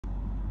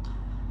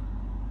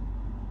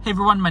Hey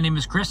everyone, my name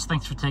is Chris.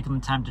 Thanks for taking the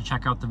time to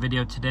check out the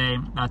video today.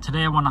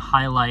 Today I want to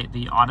highlight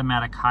the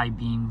automatic high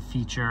beam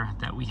feature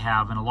that we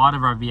have in a lot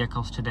of our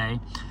vehicles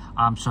today.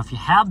 So if you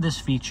have this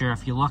feature,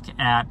 if you look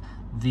at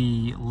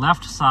the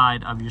left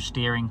side of your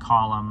steering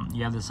column,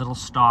 you have this little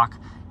stalk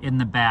in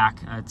the back.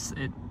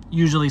 It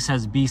usually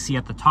says BC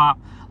at the top,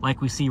 like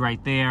we see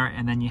right there,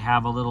 and then you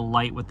have a little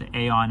light with the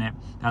A on it.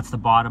 That's the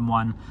bottom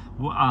one.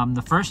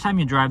 The first time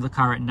you drive the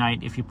car at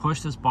night, if you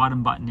push this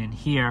bottom button in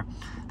here,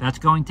 that's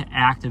going to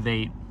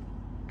activate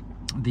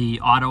the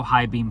auto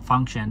high beam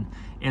function.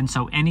 And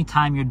so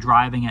anytime you're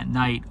driving at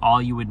night,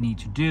 all you would need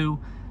to do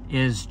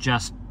is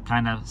just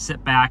kind of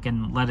sit back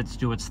and let it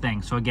do its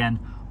thing. So again,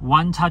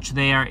 one touch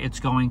there, it's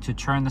going to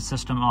turn the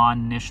system on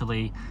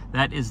initially.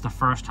 That is the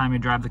first time you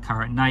drive the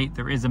car at night.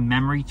 There is a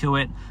memory to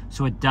it,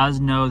 so it does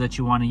know that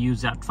you want to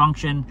use that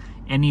function.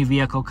 Any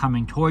vehicle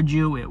coming towards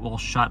you, it will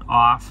shut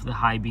off the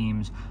high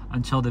beams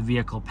until the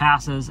vehicle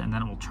passes, and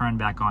then it will turn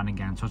back on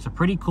again. So it's a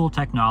pretty cool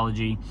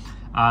technology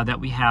that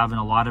we have in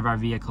a lot of our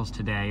vehicles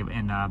today,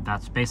 and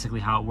that's basically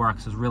how it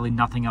works. There's really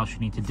nothing else you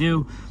need to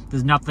do.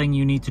 There's nothing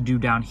you need to do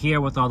down here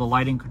with all the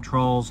lighting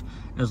controls.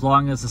 As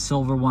long as the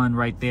silver one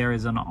right there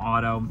is an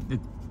auto,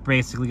 it's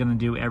basically going to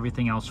do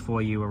everything else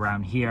for you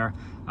around here,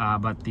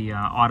 but the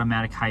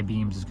automatic high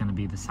beams is going to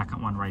be the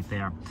second one right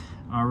there.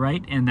 All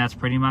right, and that's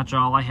pretty much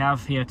all I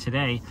have here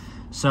today.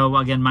 So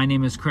again, my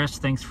name is Chris.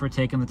 Thanks for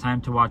taking the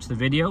time to watch the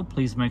video.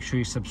 Please make sure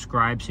you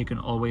subscribe so you can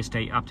always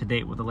stay up to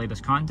date with the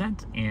latest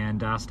content,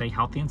 and stay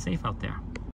healthy and safe out there.